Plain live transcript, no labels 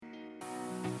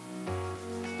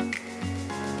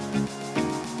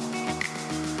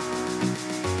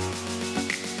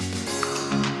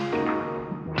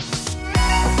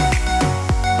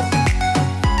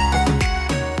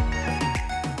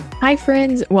Hi,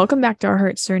 friends. Welcome back to Our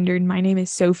Hearts Surrendered. My name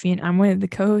is Sophie, and I'm one of the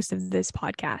co-hosts of this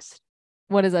podcast.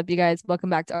 What is up, you guys? Welcome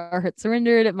back to Our Hearts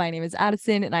Surrendered. My name is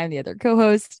Addison, and I'm the other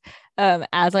co-host.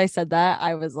 As I said that,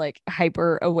 I was like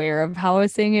hyper aware of how I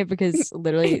was saying it because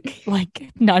literally, like,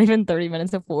 not even 30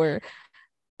 minutes before,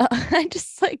 I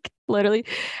just like literally,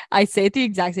 I say it the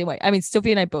exact same way. I mean,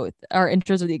 Sophie and I both, our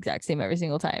intros are the exact same every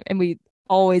single time, and we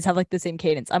always have like the same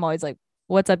cadence. I'm always like,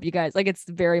 "What's up, you guys?" Like, it's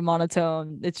very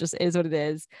monotone. It just is what it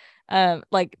is.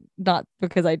 Like, not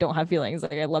because I don't have feelings.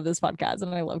 Like, I love this podcast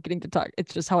and I love getting to talk.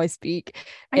 It's just how I speak.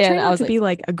 I try And not I was to like, be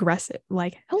like aggressive,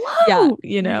 like yeah. hello,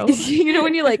 you know. You know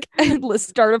when you like let's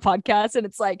start a podcast and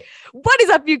it's like, what is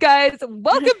up, you guys?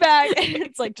 Welcome back. And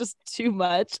it's like just too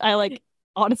much. I like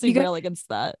honestly rail against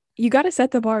that. You got to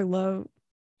set the bar low,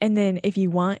 and then if you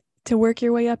want to work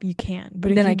your way up, you can. But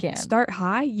Then if I you can. start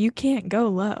high, you can't go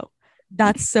low.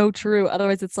 That's so true.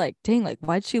 Otherwise, it's like, dang, like,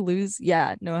 why'd she lose?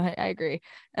 Yeah, no, I agree.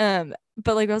 But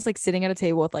like I was like sitting at a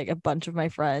table with like a bunch of my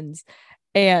friends,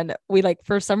 and we like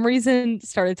for some reason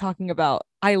started talking about,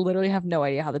 I literally have no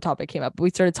idea how the topic came up, but we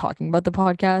started talking about the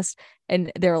podcast,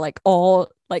 and they were like all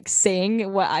like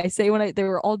saying what I say when they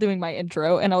were all doing my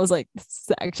intro, and I was like, this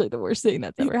is actually the worst thing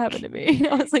that's ever happened to me.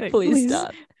 I was like, please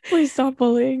stop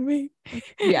bullying me.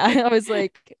 Yeah, I was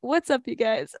like, what's up, you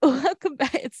guys? Welcome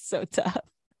back. It's so tough.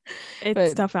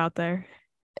 It's tough out there.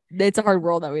 It's a hard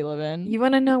world that we live in. You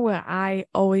want to know what I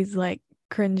always like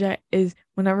cringe at is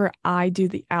whenever I do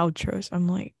the outros. I'm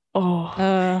like,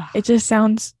 oh, it just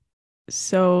sounds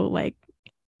so like,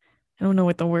 I don't know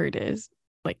what the word is,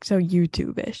 like so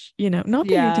YouTube-ish, you know. Not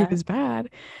that YouTube is bad,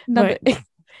 but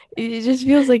it just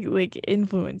feels like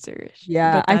influencer-ish.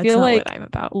 Yeah, but I feel not like what I'm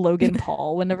about. Logan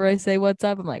Paul. Whenever I say what's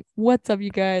up, I'm like, what's up, you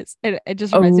guys? And it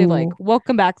just reminds me of like,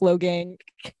 welcome back, Logan.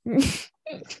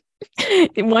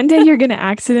 One day you're gonna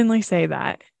accidentally say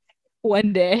that.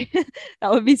 One day. That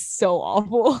would be so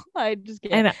awful. I just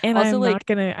can't. And also,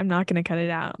 I'm not gonna cut it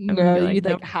out. No, you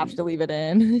like have to leave it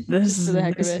in. This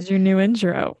is your new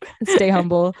intro. Stay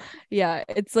humble. Yeah,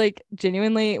 it's like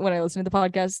genuinely when I listen to the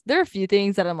podcast, there are a few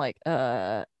things that I'm like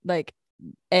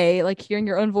like hearing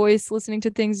your own voice, listening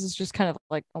to things is just kind of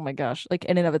like, oh my gosh, like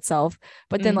in and of itself.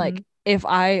 But then like if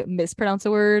I mispronounce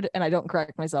a word and I don't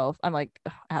correct myself, I'm like,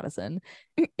 Addison.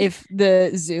 If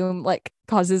the Zoom like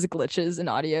causes glitches in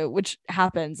audio, which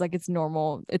happens, like it's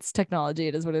normal, it's technology,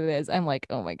 it is what it is, I'm like,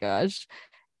 oh my gosh.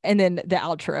 And then the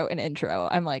outro and intro,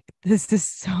 I'm like, this is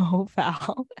so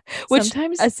foul. Which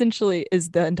sometimes essentially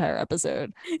is the entire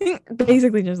episode.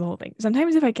 Basically just the whole thing.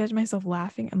 Sometimes if I catch myself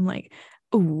laughing, I'm like,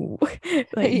 ooh,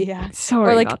 like, yeah,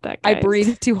 sorry, or like about that, guys. I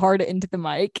breathe too hard into the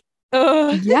mic.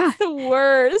 Yeah, it's the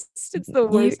worst. It's the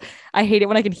worst. I hate it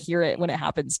when I can hear it when it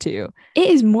happens too. It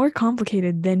is more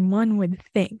complicated than one would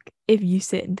think if you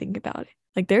sit and think about it.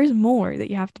 Like there's more that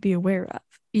you have to be aware of.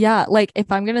 Yeah, like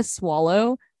if I'm gonna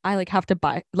swallow, I like have to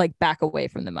back away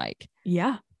from the mic.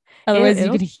 Yeah. Otherwise you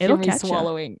can hear me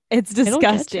swallowing. It's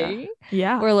disgusting.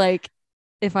 Yeah. Or like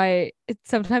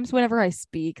sometimes whenever I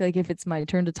speak, like if it's my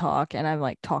turn to talk and I'm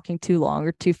like talking too long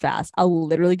or too fast, I'll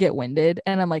literally get winded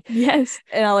and I'm like, yes.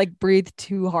 And I'll like breathe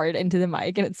too hard into the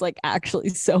mic and it's like actually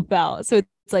so foul. So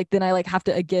it's like, then I like have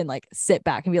to again, like sit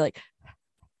back and be like,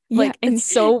 yeah, and it's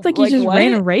so it's like you just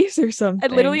ran a race or something.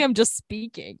 And literally I'm just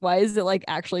speaking. Why is it like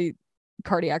actually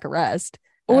cardiac arrest?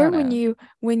 Or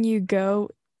when you go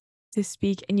to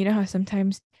speak and you know how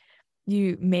sometimes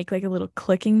you make like a little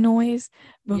clicking noise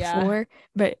before,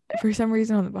 but for some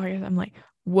reason on the podcast I'm like,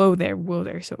 whoa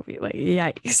there, Sophie, like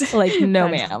yikes, like no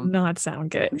ma'am, not sound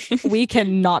good. We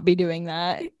cannot be doing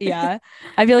that. Yeah.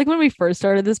 I feel like when we first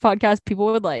started this podcast, people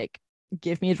would like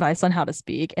give me advice on how to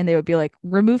speak and they would be like,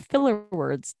 remove filler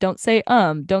words, don't say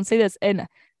this, and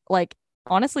like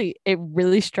honestly it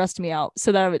really stressed me out,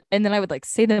 so that I would like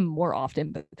say them more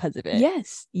often because of it.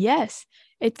 Yes,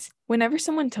 it's whenever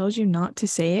someone tells you not to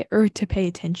say it or to pay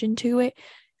attention to it,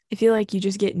 I feel like you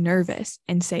just get nervous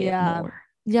and say it more.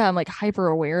 Yeah, I'm like hyper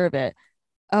aware of it.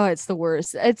 Oh, it's the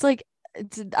worst. It's like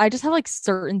I just have like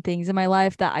certain things in my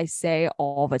life that I say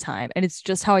all the time and it's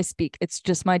just how I speak. It's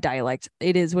just my dialect.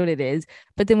 It is what it is.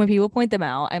 But then when people point them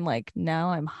out, I'm like, now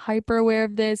I'm hyper aware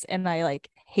of this and I like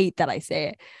hate that I say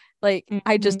it. Like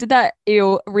I just did that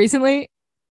recently.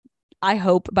 I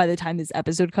hope by the time this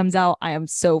episode comes out, I am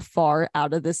so far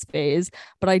out of this phase,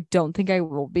 but I don't think I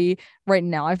will be. Right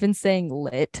now, I've been saying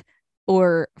lit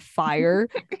or fire,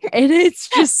 and it's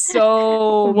just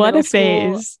so what a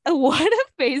phase. What a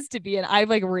phase to be in.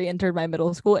 I've like re-entered my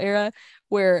middle school era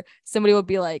where somebody would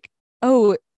be like,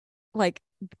 oh, like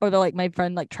or they're like, my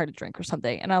friend like tried to drink or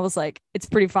something, and I was like, it's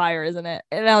pretty fire, isn't it?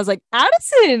 And I was like,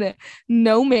 Addison,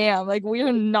 no ma'am, like we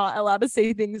are not allowed to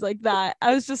say things like that.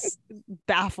 I was just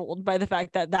baffled by the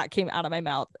fact that that came out of my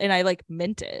mouth, and I like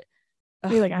meant it.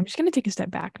 You're like, I'm just gonna take a step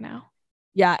back now.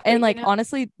 Yeah, But, and like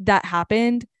honestly, that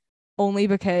happened only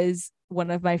because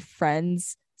one of my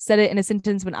friends said it in a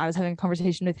sentence when I was having a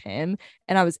conversation with him,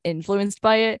 and I was influenced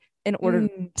by it in order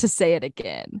to say it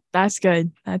again. That's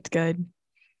good. That's good.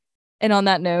 And on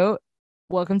that note,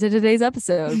 welcome to today's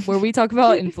episode where we talk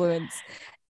about influence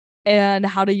and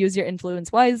how to use your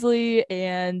influence wisely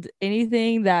and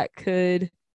anything that could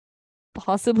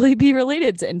possibly be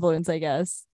related to influence, I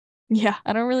guess. Yeah.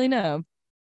 I don't really know.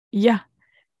 Yeah.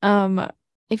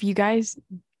 If you guys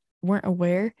weren't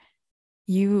aware,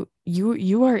 you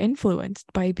are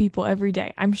influenced by people every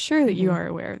day. I'm sure that you are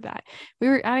aware of that.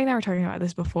 Addie and I were talking about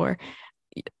this before.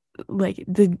 Like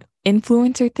the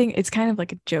influencer thing, it's kind of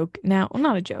like a joke now. Well,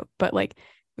 not a joke, but like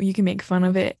you can make fun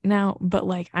of it now. But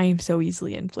like I am so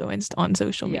easily influenced on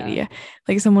social media.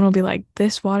 Like someone will be like,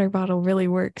 this water bottle really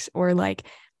works, or like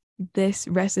this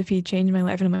recipe changed my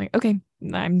life, and I'm like, okay,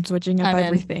 I'm switching up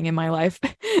everything in my life.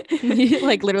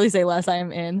 Like literally say less, I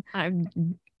am in.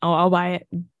 I'll buy it.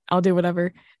 I'll do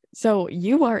whatever. So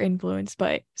you are influenced,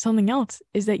 but something else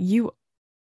is that you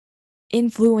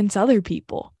influence other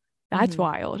people. That's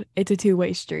wild. It's a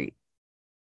two-way street.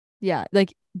 Yeah,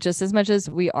 like just as much as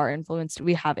we are influenced,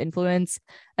 we have influence.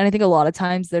 And I think a lot of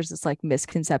times there's this like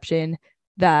misconception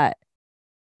that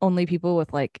only people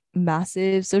with like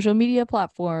massive social media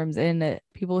platforms and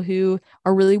people who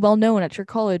are really well known at your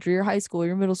college or your high school or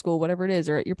your middle school, whatever it is,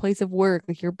 or at your place of work,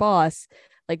 like your boss,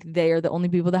 like they are the only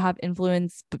people that have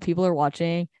influence. But people are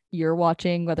watching, you're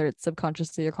watching, whether it's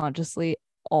subconsciously or consciously,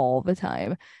 all the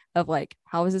time, of like,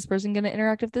 how is this person going to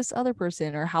interact with this other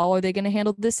person, or how are they going to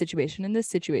handle this situation and this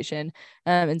situation,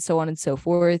 and so on and so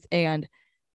forth. And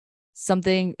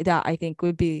something that I think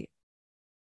would be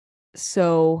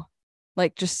so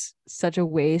like just such a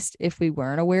waste if we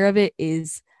weren't aware of it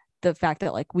is the fact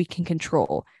that like we can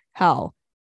control how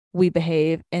we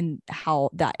behave and how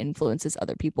that influences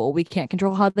other people. We can't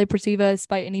control how they perceive us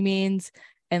by any means,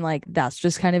 and like that's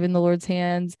just kind of in the Lord's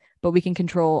hands, but we can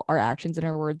control our actions and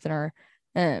our words and our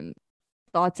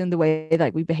thoughts and the way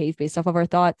like we behave based off of our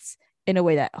thoughts in a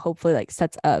way that hopefully like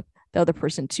sets up the other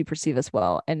person to perceive us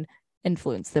well and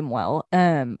influence them well.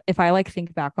 If I like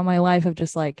think back on my life of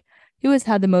just like who has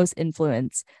had the most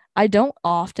influence, I don't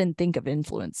often think of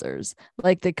influencers,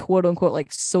 like the quote unquote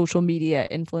like social media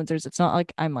influencers. It's not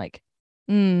like I'm like,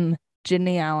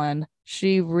 Jenny Allen,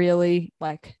 she really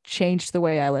like changed the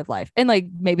way I live life. And like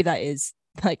maybe that is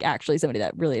like actually somebody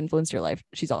that really influenced your life.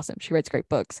 She's awesome. She writes great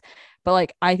books. But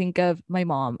like I think of my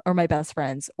mom or my best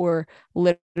friends or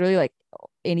literally like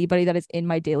anybody that is in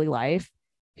my daily life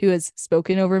who has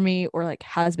spoken over me or like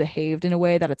has behaved in a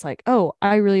way that it's like, oh,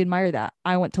 I really admire that.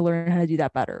 I want to learn how to do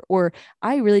that better. Or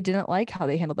I really didn't like how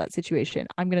they handled that situation.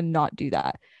 I'm going to not do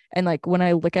that. And like when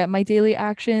I look at my daily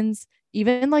actions,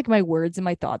 even like my words and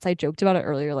my thoughts, I joked about it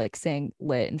earlier, like saying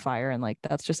lit and fire. And like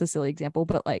that's just a silly example,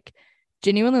 but like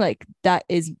genuinely, like that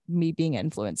is me being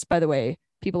influenced by the way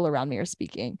people around me are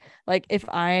speaking. Like if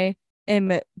I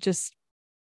am just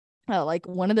like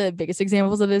one of the biggest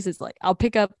examples of this is like I'll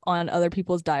pick up on other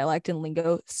people's dialect and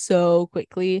lingo so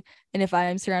quickly. And if I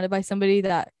am surrounded by somebody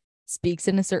that speaks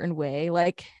in a certain way,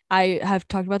 like I have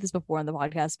talked about this before on the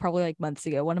podcast, probably like months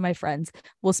ago, one of my friends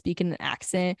will speak in an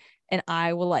accent and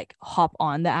I will like hop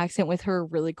on the accent with her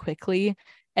really quickly.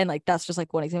 And like that's just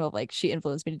like one example of like she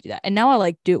influenced me to do that. And now I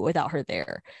like do it without her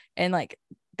there. And like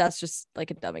that's just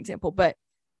like a dumb example. But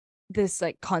this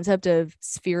like concept of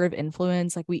sphere of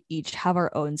influence, like we each have our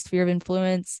own sphere of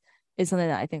influence, is something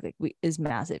that I think like is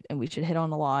massive and we should hit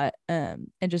on a lot.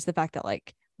 And just the fact that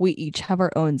like we each have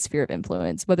our own sphere of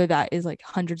influence, whether that is like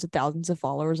hundreds of thousands of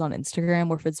followers on Instagram,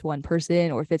 or if it's one person,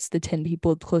 or if it's the 10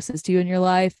 people closest to you in your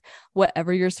life,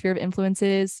 whatever your sphere of influence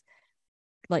is,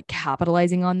 like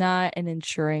capitalizing on that and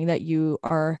ensuring that you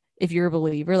are, if you're a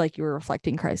believer, like you're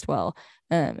reflecting Christ well.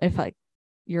 If like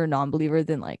you're a non-believer,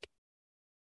 then like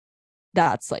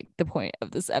that's like the point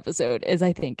of this episode, is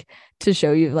I think to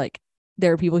show you like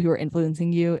there are people who are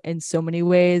influencing you in so many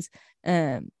ways,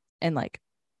 and like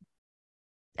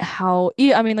how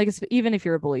I mean like even if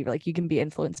you're a believer, like you can be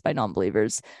influenced by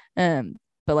non-believers, but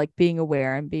like being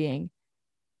aware and being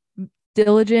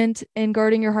diligent in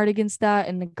guarding your heart against that,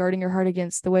 and guarding your heart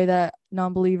against the way that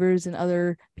non-believers and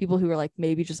other people who are like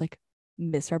maybe just like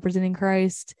misrepresenting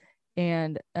Christ,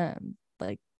 and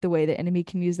like the way the enemy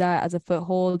can use that as a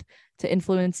foothold to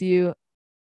influence you,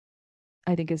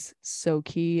 I think is so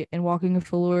key in walking with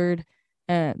the Lord.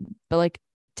 But like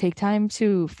take time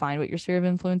to find what your sphere of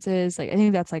influence is. Like, I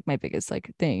think that's like my biggest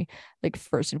like thing. Like,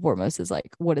 first and foremost is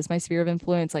like, what is my sphere of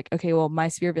influence? Like, okay, well, my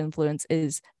sphere of influence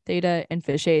is theta and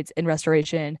fish aids and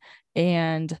restoration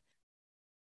and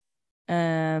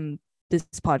this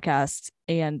podcast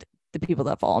and the people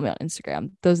that follow me on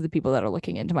Instagram. Those are the people that are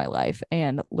looking into my life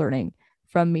and learning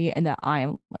from me and that I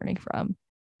am learning from.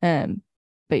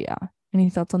 But yeah, any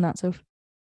thoughts on that, Soph?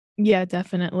 Yeah,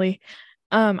 definitely.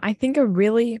 I think a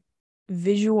really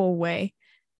visual way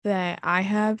that I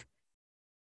have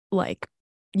like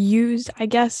used, I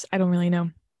guess, I don't really know.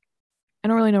 I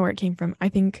don't really know where it came from. I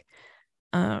think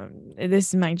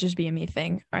this might just be a me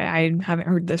thing. I haven't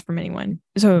heard this from anyone.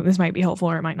 So this might be helpful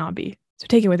or it might not be. So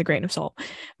take it with a grain of salt.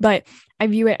 But I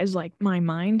view it as like my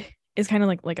mind is kind of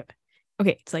okay,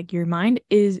 it's like your mind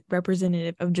is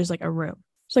representative of just like a room.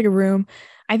 It's like a room.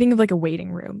 I think of like a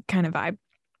waiting room kind of vibe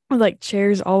with like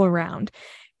chairs all around.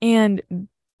 And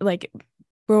like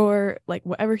for like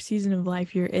whatever season of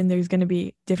life you're in, there's gonna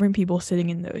be different people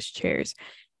sitting in those chairs.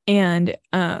 And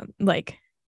like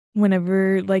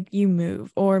whenever like you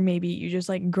move or maybe you just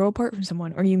like grow apart from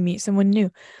someone or you meet someone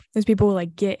new, those people will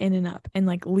like get in and up and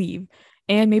like leave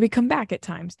and maybe come back at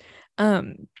times.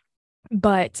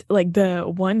 But like the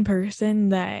one person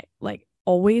that like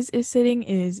always is sitting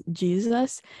is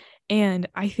Jesus. And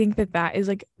I think that that is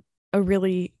like a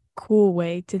really cool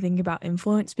way to think about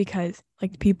influence, because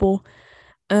like people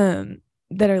that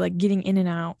are like getting in and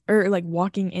out or like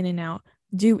walking in and out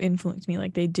do influence me.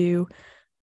 Like they do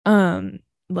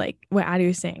like what Addie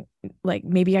was saying, like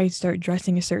maybe I start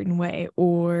dressing a certain way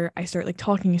or I start like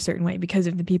talking a certain way because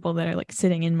of the people that are like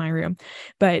sitting in my room.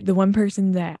 But the one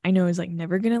person that I know is like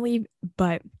never gonna leave,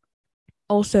 but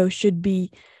also should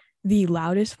be the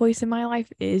loudest voice in my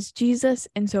life is Jesus.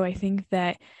 And so I think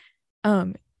that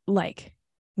like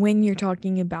when you're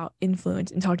talking about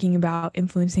influence and talking about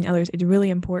influencing others, it's really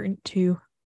important to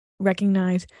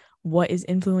recognize what is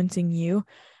influencing you.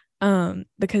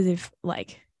 Because if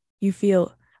like you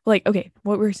feel like, okay,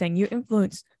 what we're saying, you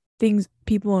influence things,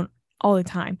 people all the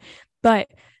time, but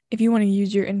if you want to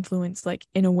use your influence like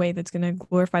in a way that's going to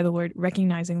glorify the Lord,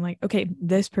 recognizing like, okay,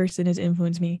 this person has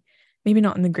influenced me, maybe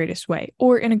not in the greatest way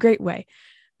or in a great way,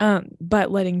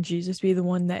 but letting Jesus be the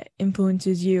one that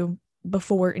influences you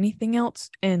before anything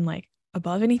else and like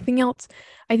above anything else,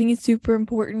 I think it's super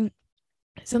important.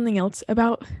 Something else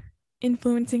about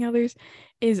influencing others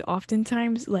is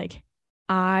oftentimes like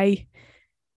I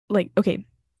like, okay,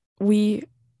 we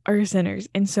are sinners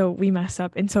and so we mess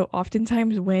up. And so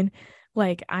oftentimes when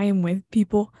like I am with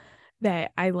people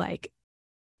that I like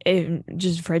am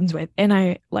just friends with and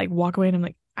I like walk away and I'm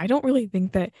like, I don't really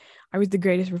think that I was the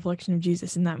greatest reflection of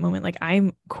Jesus in that moment. Like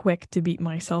I'm quick to beat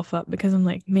myself up because I'm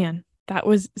like, man, that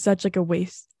was such like a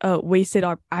I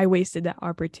wasted that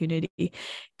opportunity.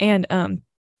 And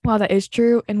while that is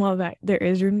true and while that there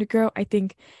is room to grow, I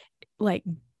think like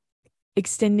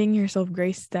extending yourself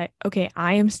grace that, okay,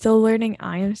 I am still learning,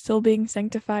 I am still being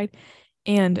sanctified,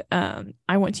 and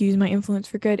I want to use my influence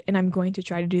for good, and I'm going to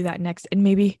try to do that next. And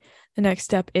maybe the next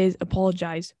step is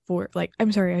apologize for like,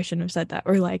 I'm sorry, I shouldn't have said that,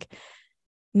 or like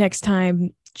next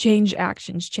time change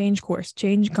actions, change course,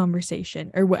 change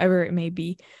conversation, or whatever it may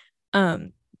be.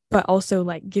 But also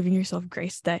like giving yourself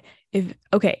grace that if,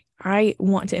 okay, I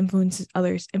want to influence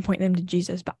others and point them to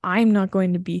Jesus, but I'm not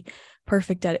going to be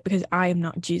perfect at it because I am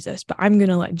not Jesus, but I'm going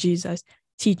to let Jesus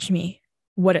teach me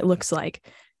what it looks like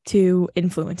to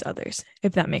influence others,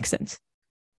 if that makes sense.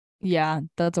 Yeah,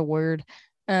 that's a word.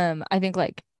 I think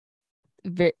like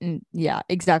yeah,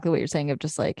 exactly what you're saying of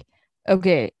just like,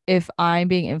 okay, if I'm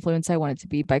being influenced, I want it to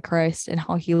be by Christ and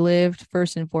how he lived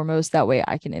first and foremost. That way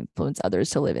I can influence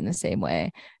others to live in the same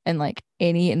way. And like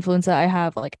any influence that I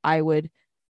have, like I would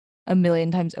a million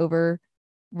times over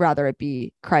rather it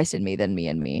be Christ in me than me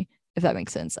and me, if that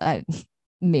makes sense.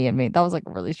 Me and me. That was like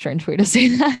a really strange way to say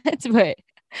that, but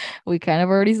we kind of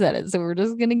already said it. So we're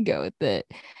just gonna go with it.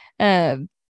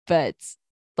 But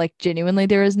like genuinely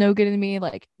there is no good in me.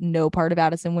 Like no part of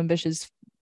Addison Wimbish is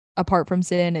apart from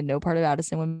sin, and no part of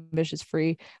Addison Wimbish is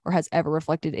free or has ever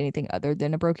reflected anything other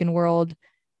than a broken world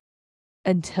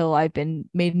until I've been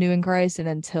made new in Christ. And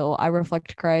until I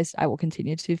reflect Christ, I will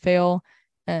continue to fail.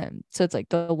 So it's like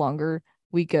the longer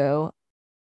we go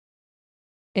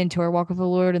into our walk with the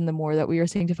Lord and the more that we are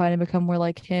sanctified and become more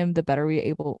like him, the better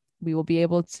we will be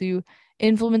able to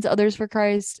influence others for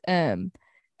Christ. And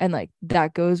like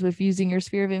that goes with using your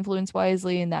sphere of influence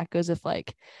wisely, and that goes with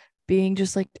like being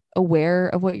just like aware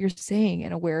of what you're saying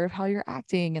and aware of how you're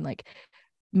acting, and like,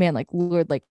 man, like Lord,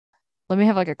 like let me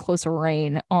have like a closer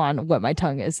rein on what my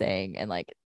tongue is saying, and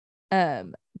like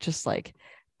just like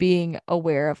being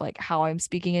aware of like how I'm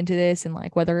speaking into this, and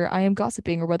like whether I am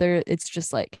gossiping or whether it's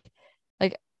just like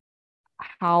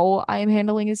how I am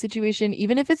handling a situation,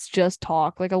 even if it's just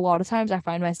talk. Like a lot of times I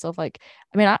find myself like,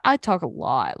 I mean, I talk a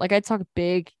lot. Like I talk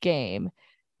big game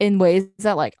in ways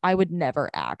that like I would never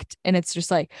act. And it's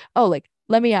just like, oh, like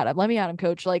let me at him,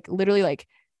 coach. Like literally, like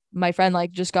my friend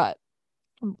like just got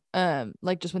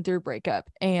like just went through a breakup,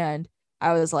 and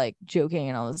I was like joking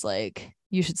and I was like,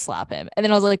 you should slap him. And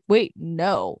then I was like, wait,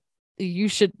 no, you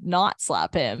should not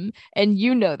slap him. And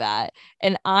you know that.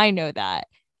 And I know that.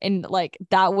 And like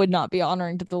that would not be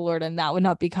honoring to the Lord, and that would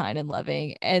not be kind and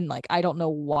loving. And like I don't know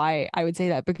why I would say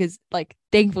that, because like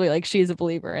thankfully like she is a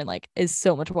believer and like is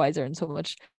so much wiser and so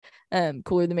much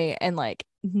cooler than me, and like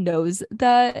knows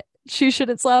that she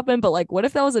shouldn't slap him. But like what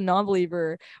if that was a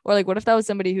non-believer, or like what if that was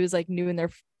somebody who's like new in their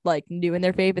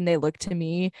faith, and they look to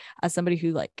me as somebody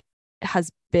who like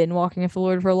has been walking with the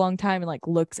Lord for a long time and like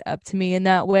looks up to me in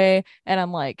that way, and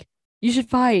I'm like, you should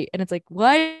fight. And it's like,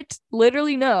 what?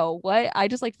 Literally no. What? I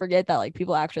just like forget that like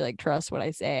people actually like trust what I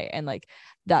say, and like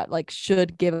that like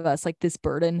should give us like this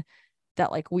burden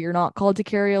that like we're not called to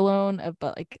carry alone,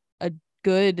 but like a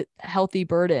good healthy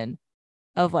burden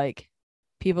of like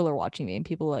people are watching me and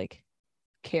people like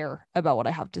care about what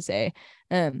I have to say,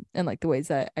 and like the ways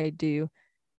that I do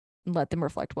let them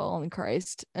reflect well on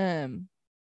Christ.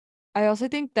 I also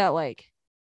think that like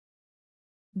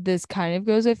this kind of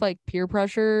goes with like peer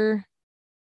pressure,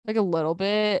 like a little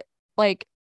bit. Like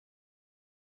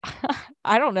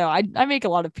I don't know. I make a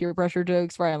lot of peer pressure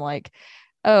jokes where I'm like,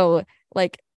 oh,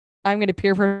 like I'm gonna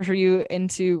peer pressure you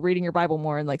into reading your Bible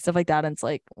more and like stuff like that. And it's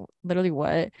like literally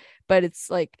what? But it's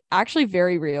like actually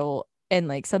very real, and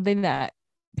like something that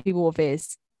people will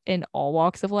face in all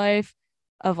walks of life,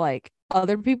 of like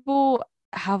other people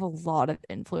have a lot of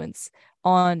influence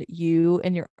on you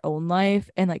in your own life,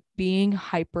 and like being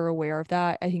hyper aware of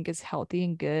that I think is healthy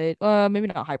and good. Maybe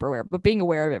not hyper aware, but being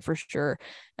aware of it for sure.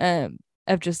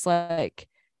 Of just like,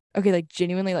 okay, like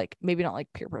genuinely, like maybe not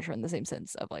like peer pressure in the same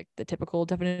sense of like the typical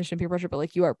definition of peer pressure, but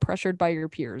like you are pressured by your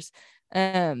peers,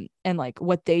 and like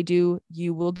what they do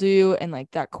you will do. And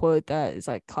like that quote that is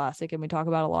like classic and we talk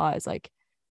about a lot is like,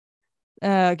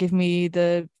 give me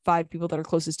the 5 people that are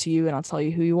closest to you and I'll tell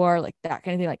you who you are. Like that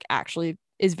kind of thing like actually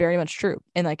is very much true.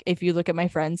 And like if you look at my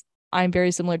friends, I'm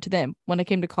very similar to them. When I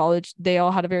came to college, they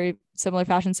all had a very similar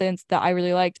fashion sense that I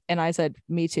really liked, and I said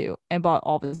me too, and bought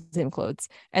all the same clothes.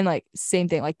 And like same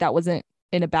thing, like that wasn't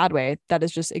in a bad way, that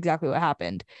is just exactly what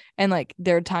happened. And like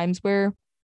there are times where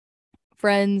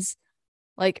friends,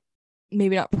 like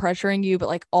maybe not pressuring you, but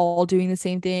like all doing the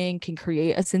same thing can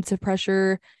create a sense of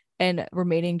pressure, and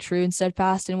remaining true and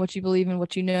steadfast in what you believe and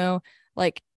what you know.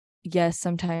 Like, yes,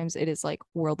 sometimes it is like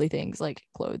worldly things like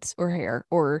clothes or hair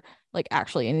or like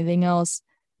actually anything else.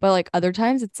 But like other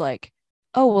times it's like,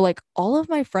 oh, well, like all of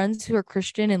my friends who are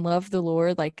Christian and love the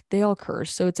Lord, like they all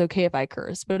curse. So it's okay if I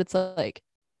curse. But it's like,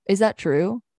 is that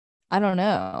true? I don't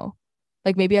know.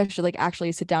 Like maybe I should like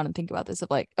actually sit down and think about this of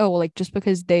like, oh, well, like just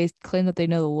because they claim that they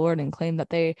know the Lord and claim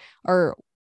that they are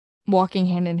walking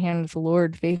hand in hand with the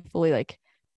Lord faithfully, like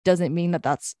doesn't mean that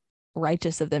that's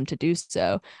righteous of them to do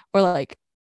so. Or like,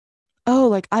 oh,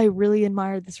 like I really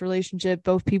admire this relationship.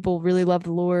 Both people really love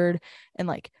the Lord and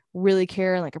like really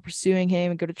care and like are pursuing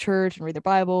him and go to church and read their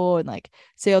Bible and like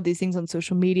say all these things on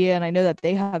social media. And I know that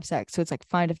they have sex. So it's like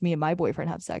fine if me and my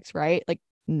boyfriend have sex, right? Like,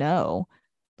 no.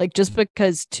 Like just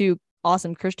because two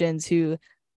awesome Christians who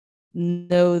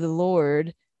know the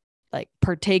Lord like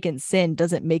partake in sin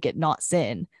doesn't make it not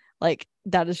sin. Like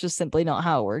that is just simply not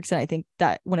how it works. And I think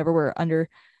that whenever we're under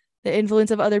the influence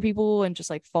of other people and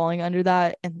just like falling under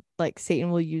that, and like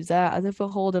Satan will use that as a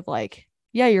foothold of like,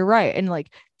 yeah, you're right, and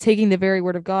like taking the very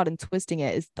word of God and twisting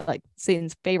it is like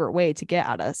Satan's favorite way to get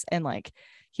at us. And like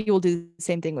he will do the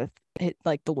same thing with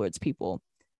like the Lord's people,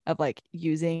 of like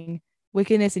using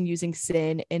wickedness and using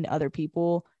sin in other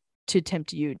people to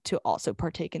tempt you to also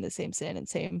partake in the same sin and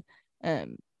same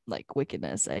like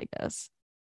wickedness, I guess.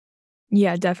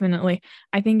 Yeah, definitely.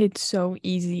 I think it's so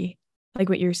easy, like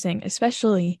what you're saying,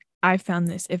 especially I found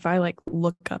this if I like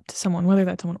look up to someone, whether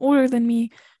that's someone older than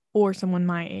me or someone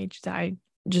my age that I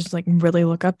just like really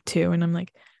look up to and I'm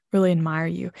like really admire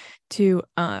you, to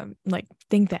like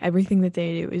think that everything that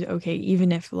they do is okay,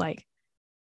 even if like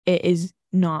it is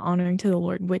not honoring to the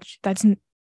Lord, which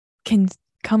can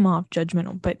come off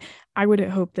judgmental. But I would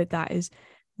hope that that is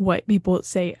what people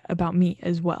say about me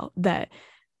as well, that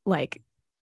like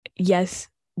yes,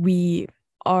 we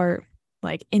are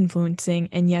like influencing,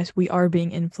 and yes, we are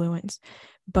being influenced,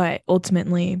 but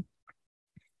ultimately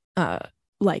uh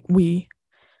like we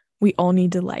all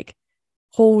need to like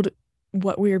hold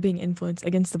what we are being influenced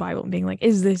against the Bible and being like,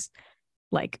 is this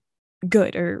like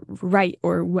good or right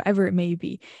or whatever it may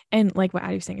be. And like what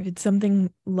Addie was saying, if it's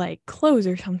something like clothes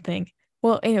or something,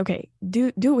 well, okay,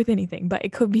 do it with anything, but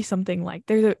it could be something like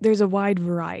there's a wide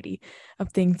variety of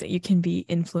things that you can be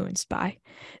influenced by.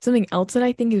 Something else that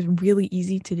I think is really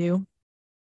easy to do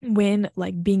when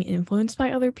like being influenced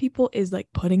by other people is like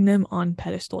putting them on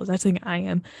pedestals. That's something I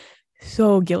am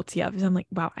so guilty of. Is I'm like,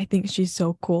 wow, I think she's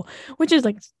so cool, which is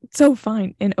like so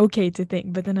fine and okay to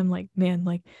think, but then I'm like, man,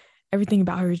 like everything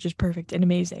about her is just perfect and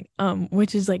amazing,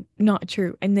 which is like not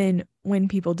true. And then when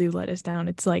people do let us down,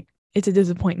 it's like it's a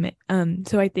disappointment.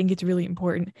 So I think it's really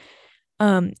important,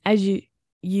 as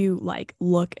you like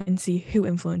look and see who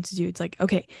influences you. It's like,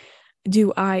 okay,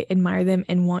 do I admire them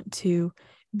and want to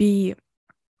be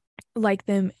like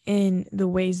them in the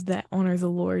ways that honor the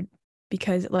Lord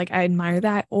because like I admire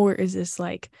that, or is this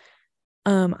like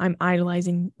I'm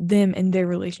idolizing them and their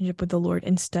relationship with the Lord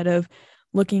instead of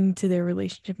looking to their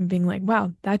relationship and being like,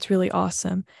 wow, that's really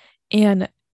awesome, and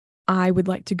I would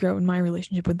like to grow in my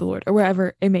relationship with the Lord, or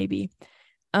wherever it may be.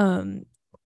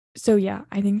 So yeah,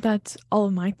 I think that's all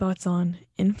of my thoughts on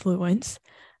influence.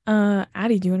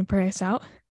 Addie, do you want to pray us out?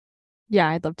 Yeah,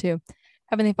 I'd love to.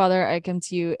 Heavenly Father, I come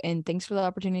to you and thanks for the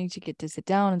opportunity to get to sit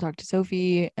down and talk to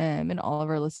Sophie and all of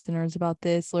our listeners about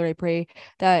this. Lord, I pray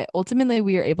that ultimately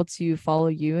we are able to follow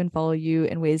you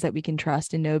in ways that we can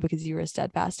trust and know because you are a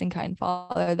steadfast and kind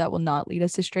Father that will not lead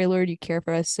us astray, Lord. You care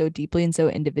for us so deeply and so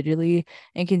individually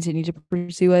and continue to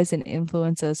pursue us and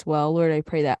influence us well. Lord, I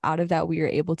pray that out of that we are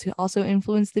able to also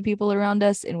influence the people around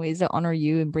us in ways that honor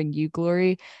you and bring you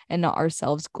glory and not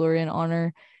ourselves glory and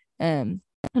honor. And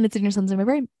it's in your son's name I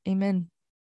pray. Amen.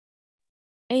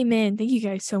 Amen. Thank you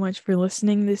guys so much for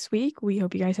listening this week. We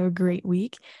hope you guys have a great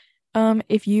week.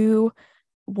 If you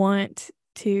want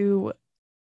to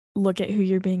look at who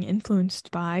you're being influenced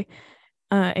by,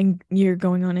 and you're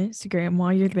going on Instagram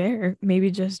while you're there, maybe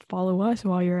just follow us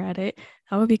while you're at it.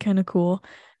 That would be kind of cool.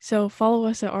 So follow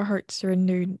us at Our Hearts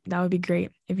Surrendered. That would be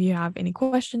great. If you have any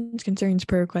questions, concerns,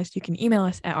 prayer requests, you can email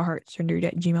us at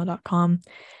ourheartsurrendered@gmail.com.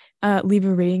 Leave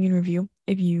a rating and review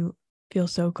if you feel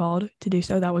so called to do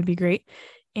so. That would be great.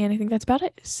 And I think that's about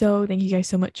it. So thank you guys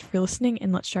so much for listening,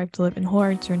 and let's strive to live in whole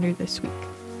heart surrender this week.